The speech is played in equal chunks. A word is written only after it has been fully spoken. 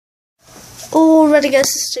Alrighty guys,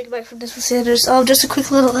 this is Chica back from This with Sanders. Just a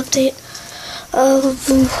quick little update.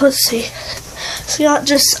 Let's see. Scott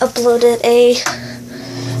just uploaded a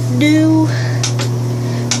new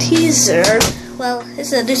teaser. Well,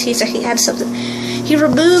 it's a new teaser. He had something. He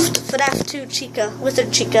removed FNAF4 Chica,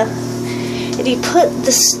 withered Chica, and he put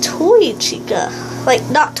this toy Chica, like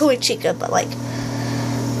not toy Chica, but like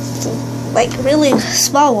really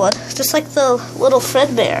small one, just like the little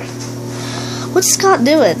Fred bear. What's Scott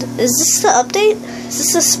doing? Is this the update? Is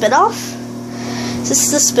this a spin-off? Is this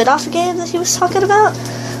the spin-off game that he was talking about?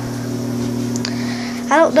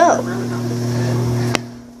 I don't know.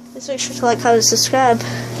 Please make sure to like, comment, and subscribe.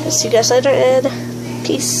 I'll see you guys later, and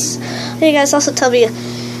peace. Hey guys, also tell me,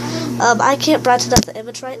 I can't brighten up the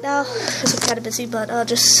image right now because I'm kind of busy, but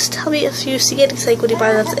just tell me if you see anything when you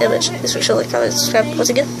brighten up the image. Please make sure to like, comment, and subscribe. Once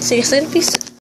again, see you guys later, peace.